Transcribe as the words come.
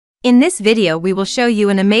In this video we will show you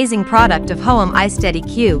an amazing product of Hohem iSteady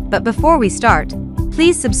Q, but before we start,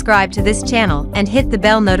 please subscribe to this channel and hit the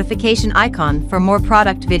bell notification icon for more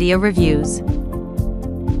product video reviews.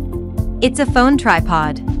 It's a phone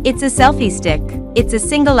tripod. It's a selfie stick. It's a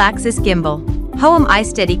single-axis gimbal. Hohem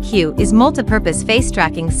iSteady Q is multi-purpose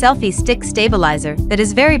face-tracking selfie stick stabilizer that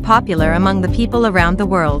is very popular among the people around the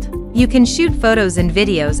world. You can shoot photos and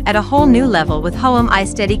videos at a whole new level with Hohem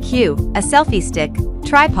iSteady Q, a selfie stick,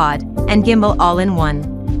 tripod, and gimbal all in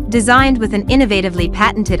one. Designed with an innovatively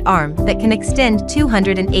patented arm that can extend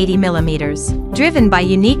 280 millimeters. Driven by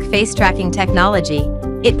unique face-tracking technology,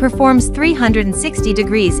 it performs 360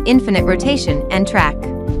 degrees infinite rotation and track.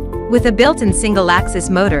 With a built-in single-axis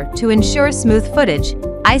motor to ensure smooth footage,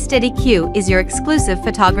 iSteady Q is your exclusive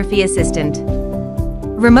photography assistant.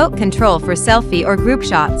 Remote control for selfie or group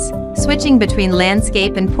shots, switching between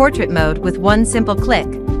landscape and portrait mode with one simple click,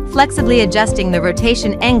 flexibly adjusting the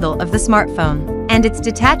rotation angle of the smartphone. And its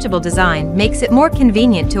detachable design makes it more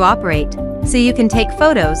convenient to operate, so you can take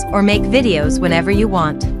photos or make videos whenever you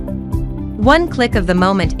want. One click of the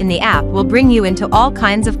moment in the app will bring you into all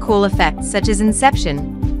kinds of cool effects such as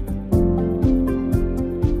Inception,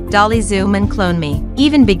 Dolly, zoom and clone me.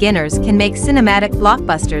 Even beginners can make cinematic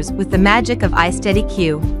blockbusters with the magic of iSteady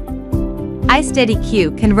Q. iSteady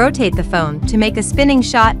Q can rotate the phone to make a spinning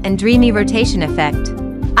shot and dreamy rotation effect.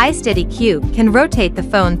 iSteady Q can rotate the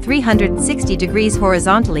phone 360 degrees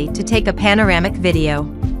horizontally to take a panoramic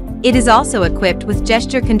video. It is also equipped with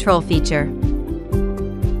gesture control feature.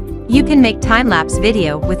 You can make time-lapse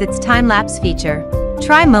video with its time-lapse feature.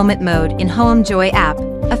 Try moment mode in Hohem Joy app.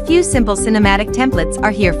 A few simple cinematic templates are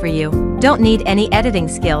here for you. Don't need any editing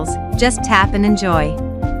skills, just tap and enjoy.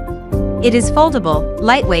 It is foldable,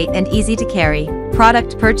 lightweight and easy to carry.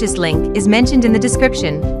 Product purchase link is mentioned in the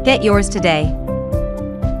description. Get yours today.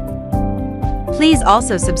 Please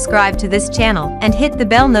also subscribe to this channel and hit the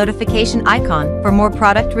bell notification icon for more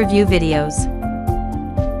product review videos.